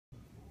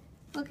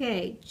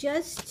Okay,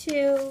 this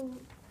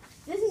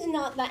is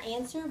not the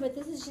answer, but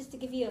this is just to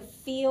give you a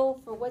feel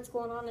for what's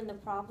going on in the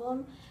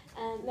problem.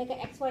 Make an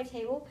XY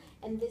table,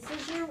 and this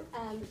is your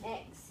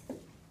X,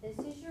 this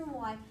is your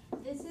Y,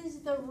 this is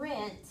the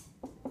rent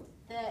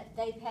that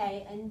they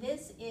pay, and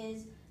this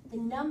is the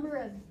number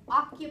of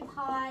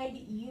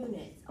occupied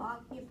units,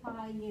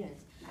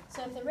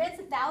 So if the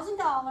rent's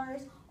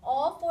 $1,000,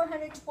 all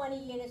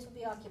 420 units will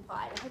be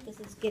occupied. I hope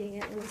this is getting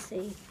it. Let's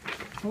see.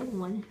 Hold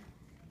on.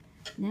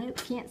 Nope,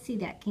 can't see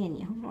that, can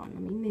you? Hold on,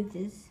 let me move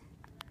this.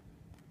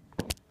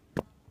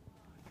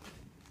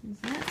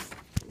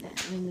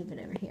 Let me move it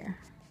over here.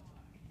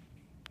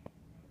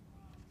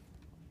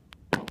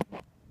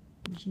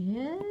 Just a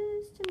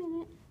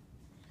minute.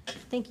 I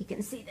think you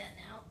can see that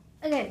now.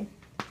 Okay.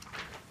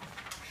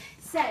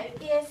 So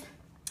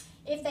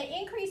if they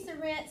increase the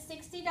rent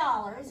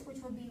 $60, which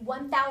would be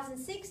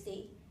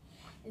 $1,060,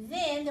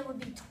 then there would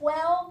be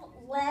 12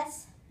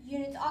 less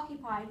units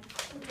occupied,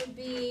 which would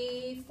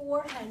be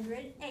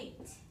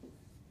 408.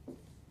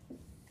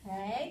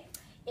 Okay.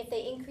 If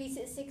they increase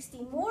it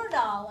 $60 more,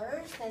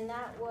 then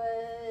that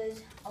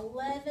was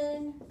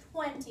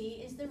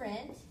 $1,120 is the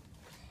rent,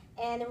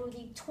 and there would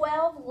be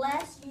 12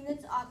 less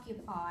units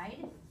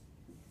occupied.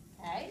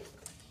 Okay.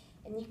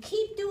 And you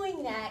keep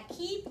doing that,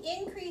 keep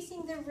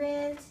increasing the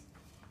rent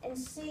and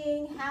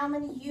seeing how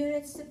many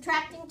units,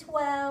 subtracting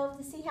 12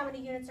 to see how many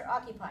units are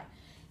occupied.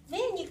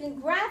 Then you can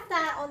graph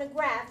that on a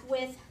graph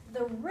with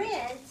the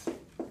rent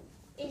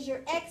is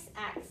your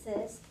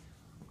x-axis,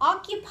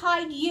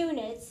 occupied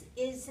units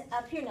is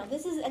up here. Now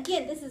this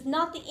is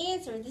not the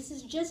answer, this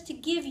is just to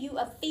give you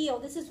a feel.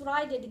 This is what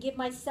I did to give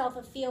myself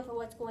a feel for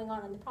what's going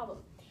on in the problem.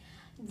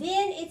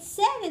 Then it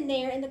said in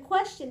there in the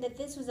question that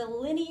this was a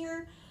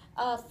linear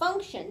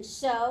function,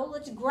 so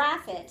let's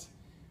graph it.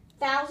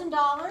 $1,000,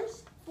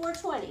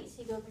 420.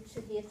 So you go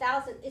to the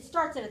 1,000. It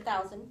starts at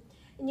 1,000,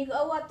 and you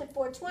go up to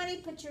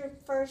 420. Put your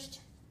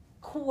first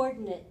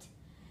coordinate.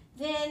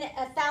 Then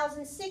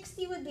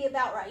 1,060 would be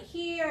about right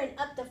here, and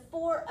up to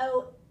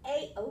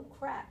 408. Oh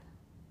crap!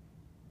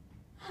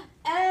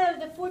 Oh,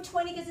 the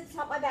 420 goes at the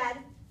top. My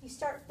bad. You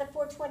start the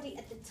 420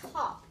 at the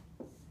top.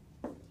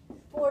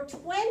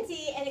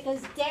 420, and it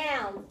goes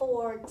down.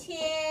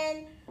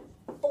 410.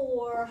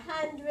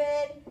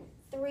 400,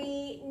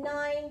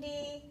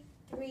 390,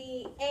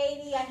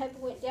 380. I hope it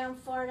went down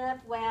far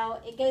enough. Well,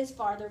 it goes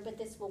farther, but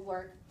this will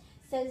work.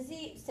 So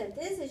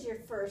this is your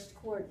first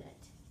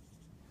coordinate.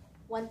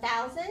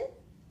 1,000,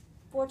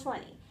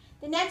 420.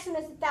 The next one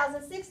is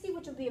 1,060,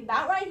 which will be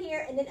about right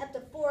here, and then up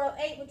to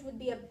 408, which would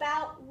be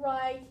about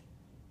right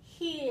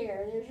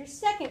here. There's your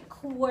second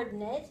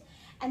coordinate.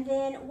 And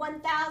then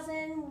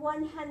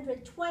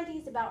 1,120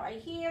 is about right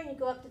here, and you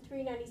go up to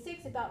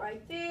 396, about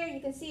right there. You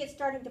can see it's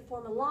starting to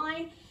form a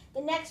line.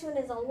 The next one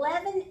is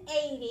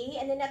 1,180,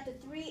 and then up to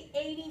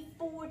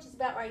 384, which is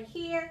about right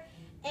here.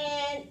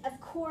 And of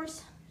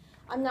course,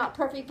 I'm not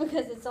perfect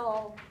because it's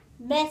all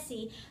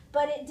messy,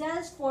 but it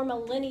does form a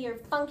linear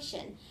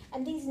function.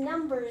 And these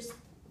numbers,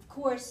 of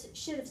course,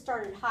 should have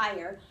started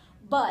higher,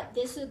 but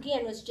this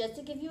again was just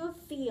to give you a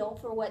feel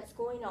for what's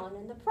going on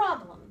in the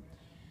problem.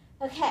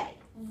 Okay.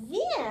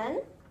 Then,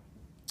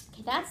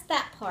 okay, that's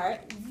that part.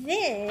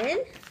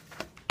 Then,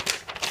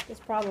 this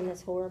problem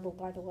is horrible,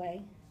 by the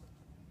way.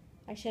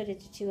 I showed it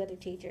to 2 other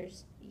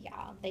teachers.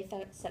 Yeah, they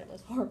said it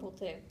was horrible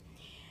too.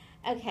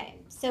 Okay,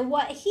 so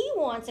what he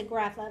wants a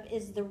graph of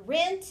is the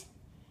rent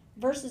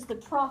versus the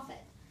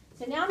profit.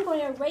 So now I'm going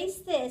to erase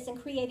this and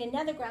create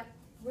another graph,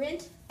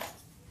 rent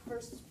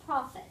versus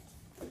profit.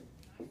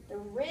 The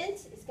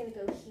rent is going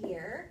to go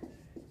here,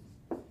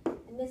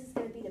 and this is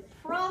going to be the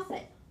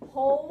profit.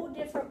 Whole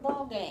different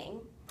ball game.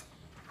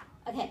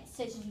 Okay,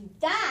 so to do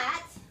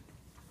that,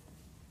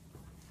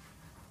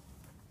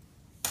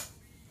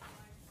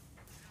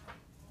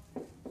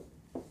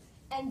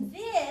 and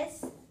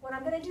this, what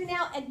I'm going to do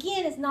now,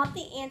 again, is not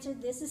the answer.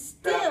 This is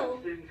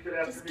still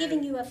just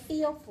giving you a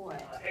feel for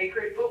it. 8th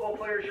grade football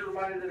players, you're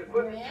reminded that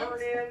equipment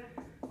turn-in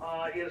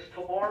is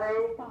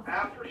tomorrow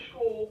after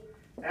school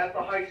at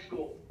the high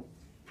school.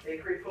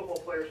 8th grade football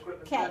players,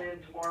 equipment turn in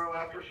tomorrow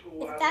after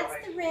school. If that's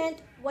the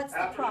rent, what's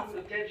the profit?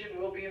 After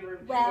detention, will be in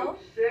room 206. Well,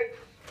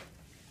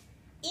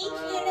 each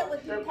unit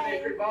would be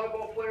paying 8th grade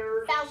volleyball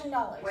players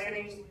 $1,000.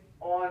 planning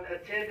on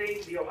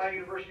attending the Ohio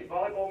University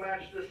volleyball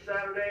match this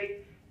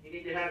Saturday. You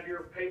need to have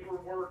your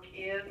paperwork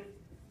in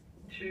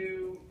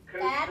to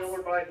Coach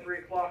Miller by 3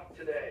 o'clock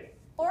today.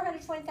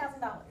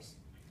 $420,000.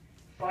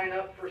 Sign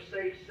up for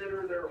Safe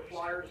Sitter. There are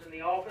flyers in the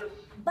office.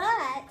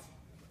 But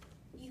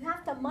you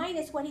have to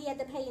minus what he had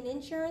to pay in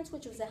insurance,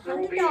 which was $100 There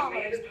will be a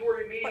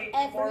mandatory meeting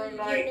for tomorrow every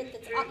night, unit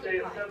that's Tuesday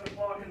at occupied. 7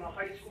 o'clock in the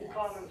high school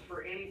commons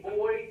for any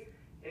boy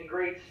in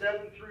grades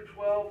 7 through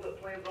 12 that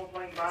plans on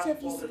playing So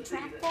if you basketball this season.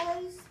 subtract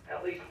those,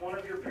 At least one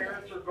of your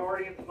parents or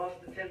guardians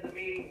must attend the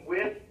meeting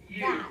with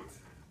you.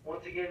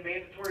 Once again,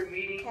 mandatory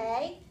meeting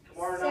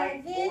tomorrow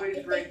night.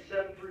 Boys grades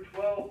 7 through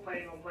 12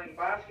 planning on playing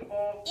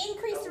basketball.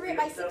 Increase the rent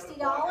by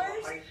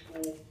 $60.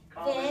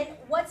 Then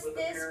what's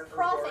this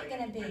profit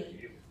going to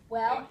be?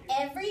 Well,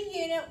 every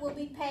unit will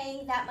be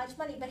paying that much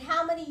money, but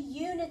how many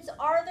units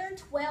are there?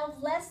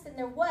 12 less than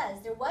there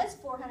was. There was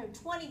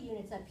 420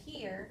 units up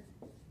here,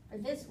 or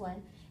this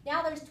one.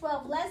 Now there's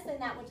 12 less than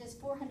that, which is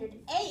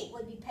 408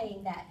 would be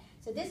paying that.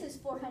 So this is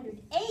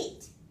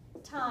 408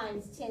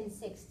 times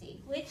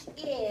 1060, which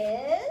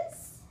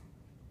is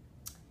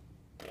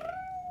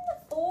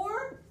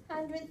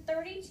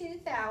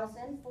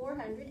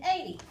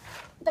 432,480.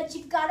 But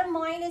you've got to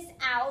minus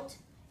out.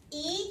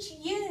 Each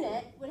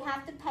unit would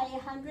have to pay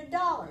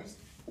 $100.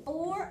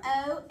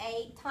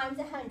 408 times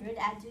 100,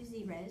 add 2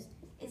 zeros,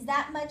 is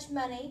that much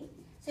money.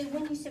 So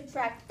when you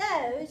subtract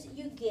those,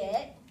 you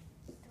get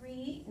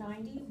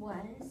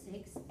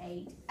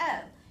 391,680.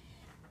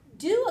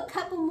 Do a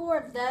couple more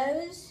of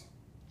those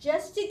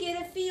just to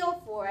get a feel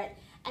for it,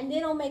 and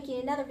then I'll make you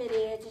another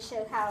video to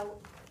show how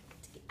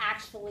to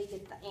actually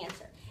get the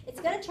answer. It's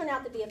going to turn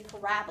out to be a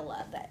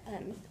parabola, but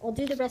we'll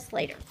do the rest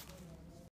later.